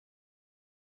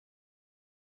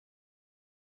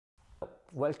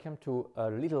Welcome to a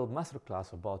little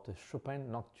masterclass about the Chopin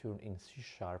Nocturne in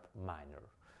C-sharp minor.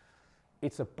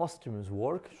 It's a posthumous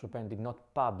work. Chopin did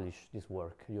not publish this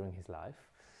work during his life,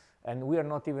 and we are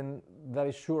not even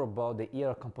very sure about the year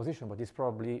of composition, but it's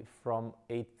probably from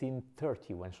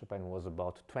 1830, when Chopin was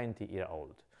about 20 years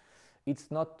old.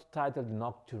 It's not titled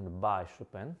Nocturne by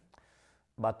Chopin,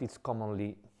 but it's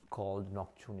commonly called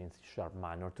Nocturne in C-sharp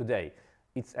minor today.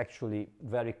 It's actually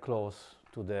very close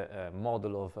to the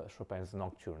model of Chopin's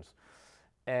nocturnes.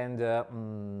 And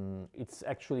it's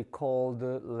actually called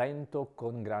Lento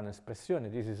con gran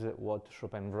espressione. This is what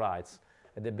Chopin writes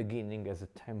at the beginning as a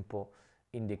tempo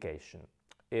indication.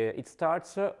 It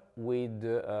starts with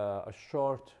a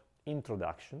short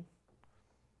introduction.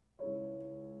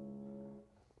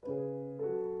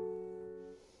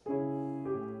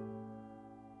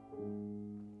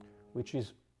 Which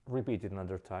is repeated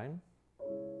another time.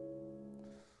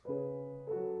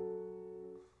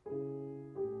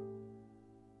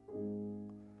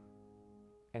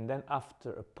 And then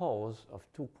after a pause of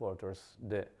 2 quarters,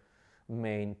 the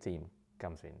main theme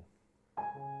comes in.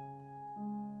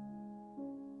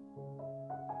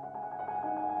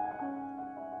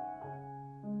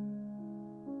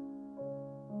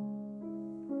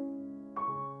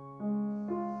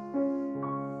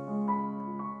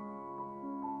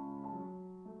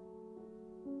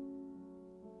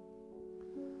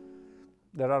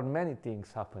 There are many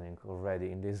things happening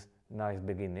already in this nice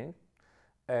beginning.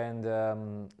 And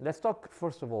let's talk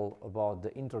first of all about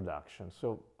the introduction.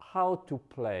 So how to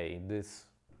play this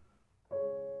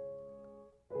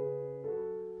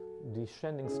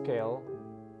descending scale,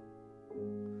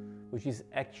 which is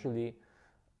actually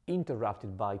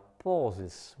interrupted by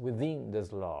pauses within the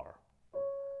slur.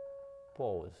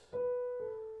 Pause,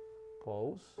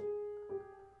 pause.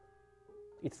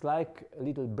 It's like a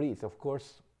little breath. Of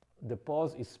course, the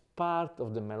pause is part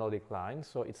of the melodic line,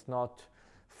 so it's not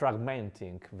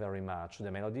fragmenting very much the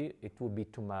melody. It would be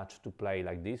too much to play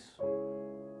like this.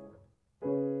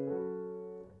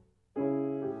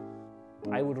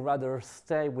 I would rather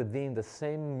stay within the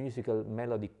same musical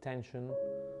melodic tension,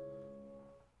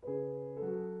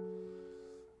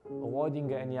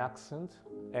 avoiding any accent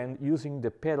and using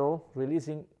the pedal,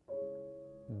 releasing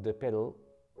the pedal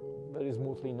very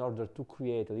smoothly in order to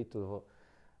create a little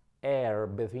air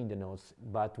between the notes,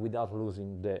 but without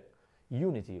losing the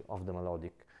unity of the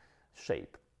melodic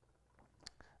shape.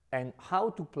 And how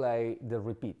to play the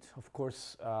repeat? Of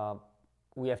course,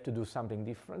 we have to do something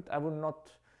different. I will not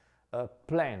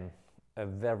plan a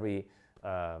very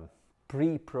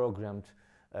pre-programmed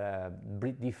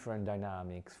different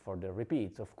dynamics for the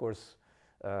repeats. Of course,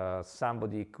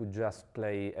 somebody could just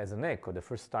play as an echo, the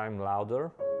first time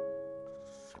louder,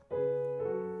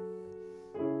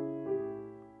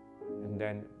 and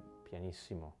then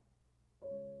pianissimo.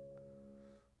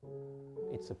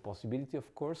 It's a possibility,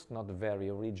 of course, not very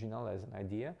original as an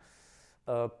idea.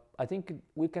 I think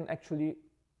we can actually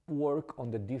work on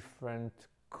the different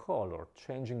color,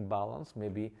 changing balance,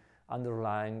 maybe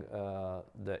underlying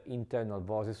the internal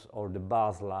voices or the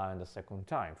bass line the second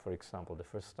time. For example, the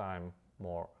first time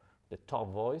more the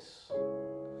top voice,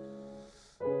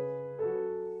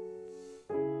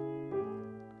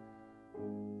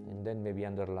 and then maybe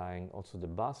underlying also the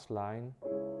bass line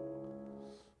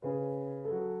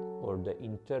or the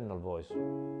internal voice.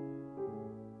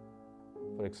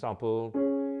 For example,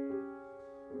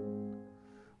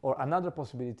 or another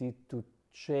possibility to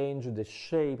change the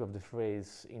shape of the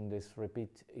phrase in this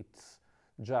repeat, it's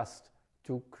just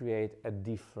to create a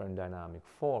different dynamic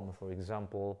form. For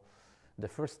example, the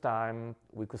first time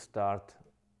we could start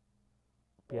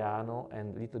piano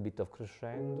and a little bit of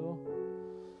crescendo.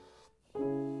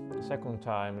 The second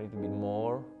time a little bit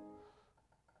more,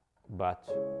 but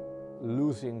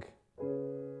losing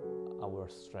our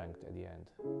strength at the end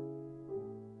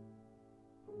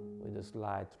with a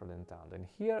slight rallentando. And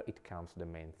here it comes the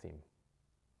main theme.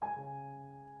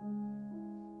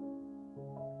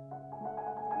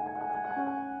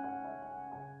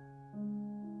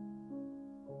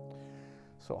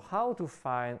 So how to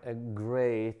find a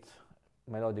great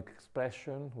melodic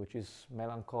expression which is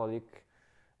melancholic,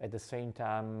 at the same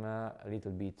time a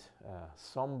little bit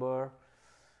somber,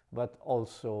 but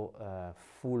also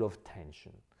full of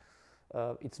tension.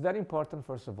 It's very important,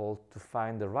 first of all, to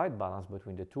find the right balance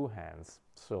between the two hands.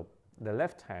 So the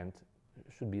left hand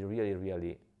should be really,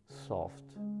 really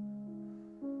soft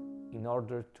in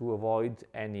order to avoid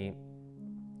any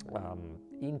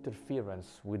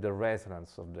interference with the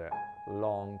resonance of the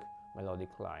long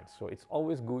melodic line. So it's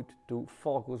always good to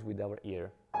focus with our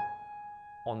ear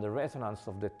on the resonance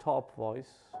of the top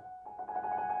voice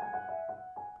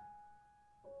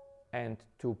and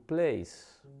to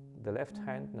place the left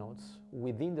hand notes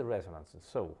within the resonances.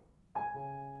 So,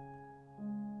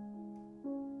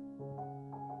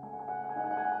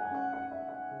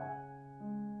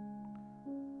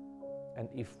 and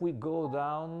if we go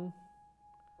down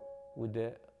with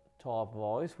the top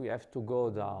voice, we have to go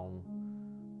down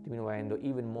diminuendo,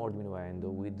 even more diminuendo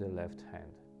with the left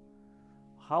hand.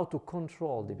 How to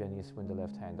control the pianissimo with the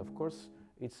left hand? Of course,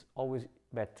 it's always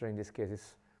better in these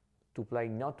cases to play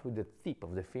not with the tip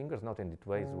of the fingers, not in the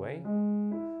twice way,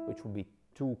 which would be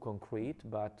too concrete,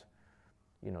 but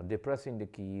depressing the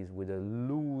keys with a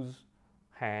loose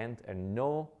hand and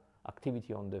no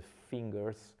activity on the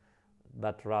fingers,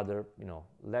 but rather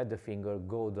let the finger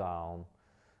go down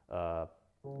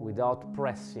without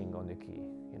pressing on the key,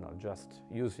 just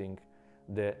using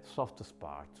the softest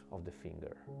part of the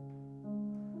finger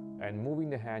and moving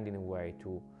the hand in a way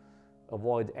to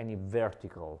avoid any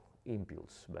vertical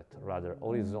impulse, but rather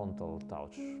horizontal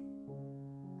touch.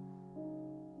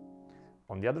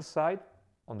 On the other side,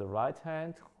 on the right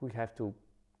hand, we have to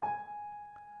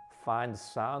find a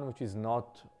sound which is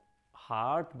not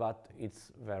hard, but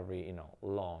it's very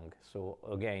long. So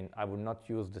again, I would not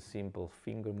use the simple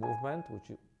finger movement, which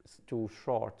is too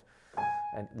short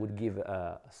and would give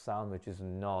a sound which is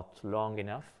not long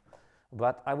enough,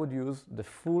 but I would use the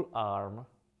full arm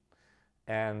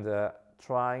and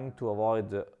trying to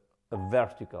avoid a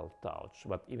vertical touch,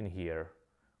 but even here,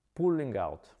 pulling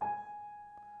out,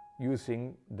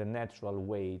 using the natural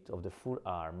weight of the full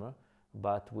arm,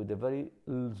 but with a very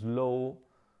slow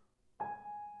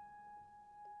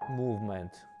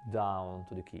movement down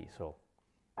to the key. So,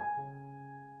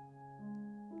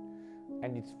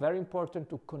 and it's very important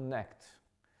to connect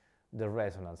the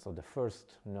resonance of the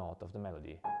first note of the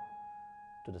melody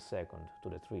to the second, to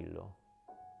the trillo,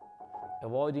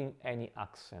 avoiding any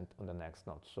accent on the next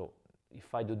note. So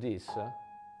if I do this,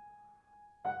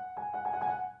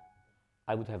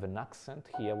 I would have an accent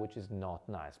here which is not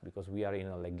nice because we are in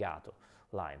a legato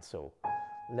line. So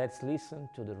let's listen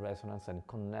to the resonance and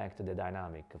connect the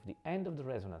dynamic of the end of the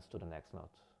resonance to the next note.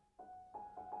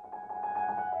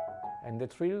 And the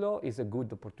trillo is a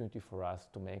good opportunity for us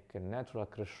to make a natural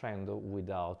crescendo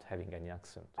without having any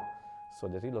accent. So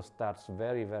the trillo starts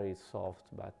very, very soft,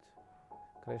 but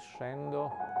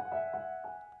crescendo,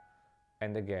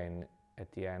 and again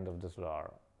at the end of the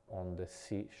slur on the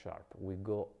C sharp we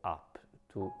go up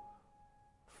to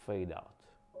fade out.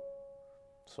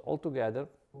 So all together.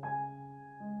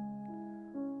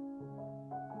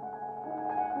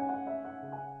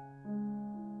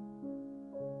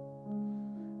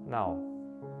 Now,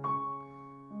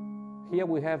 here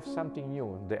we have something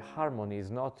new. The harmony is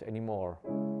not anymore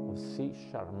of C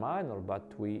sharp minor, but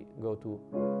we go to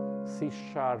C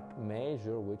sharp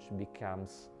major, which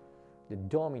becomes the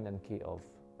dominant key of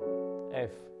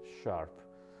F sharp.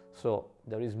 So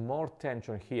there is more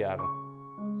tension here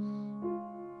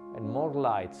and more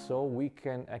light, so we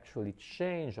can actually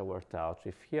change our touch.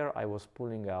 If here I was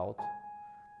pulling out,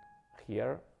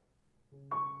 here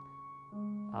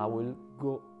I will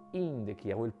go in the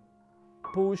key, I will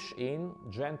push in,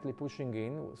 gently pushing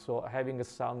in, so having a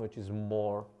sound which is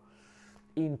more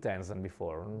intense than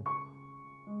before.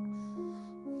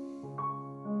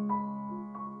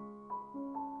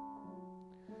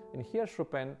 And here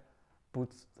Chopin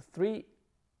puts 3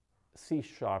 C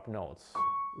sharp notes,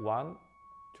 1,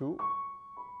 2,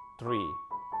 3.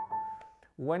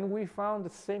 When we found the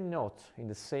same note in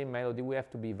the same melody, we have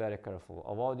to be very careful,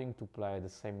 avoiding to play the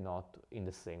same note in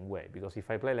the same way, because if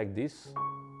I play like this,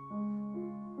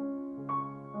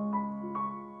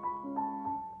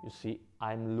 you see,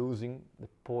 I'm losing the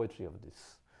poetry of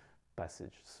this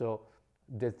passage. So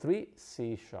the 3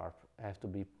 C sharp have to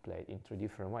be played in 3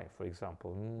 different ways. For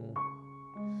example,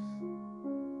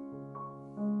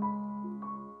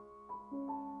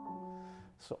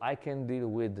 so I can deal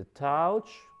with the touch,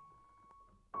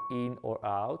 in or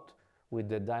out, with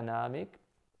the dynamic,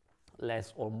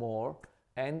 less or more,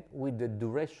 and with the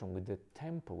duration, with the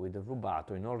tempo, with the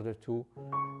rubato, in order to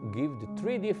give the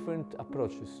 3 different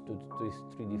approaches to these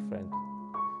 3 different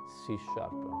C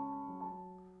sharp.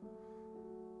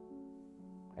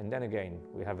 And then again,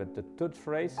 we have the third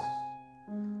phrase,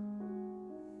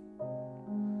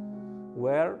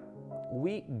 where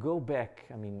we go back.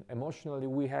 I mean, emotionally,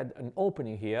 we had an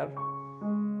opening here,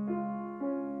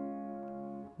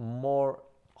 more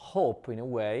hope in a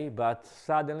way, but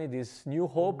suddenly this new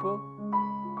hope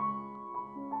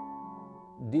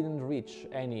didn't reach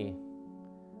any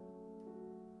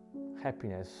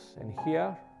happiness. And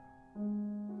here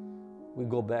we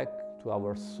go back to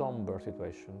our somber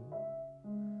situation,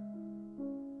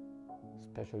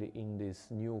 especially in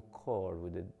this new chord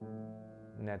with the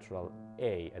natural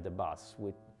A at the bass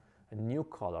with a new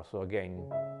color, so again,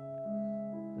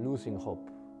 losing hope.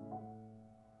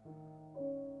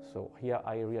 So here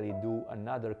I really do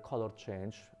another color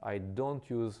change. I don't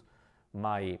use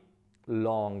my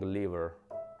long lever,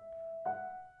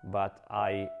 but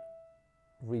I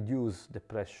reduce the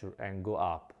pressure and go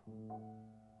up.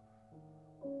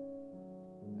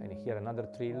 And here another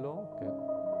trillo, okay.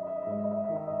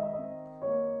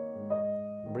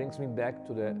 Brings me back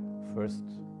to the first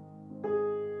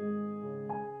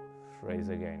phrase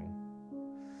again.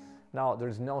 Now, there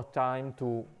is no time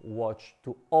to watch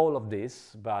to all of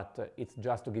this, but it's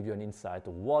just to give you an insight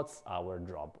of what's our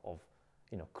job of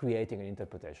creating an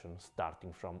interpretation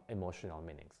starting from emotional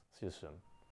meanings. See you soon.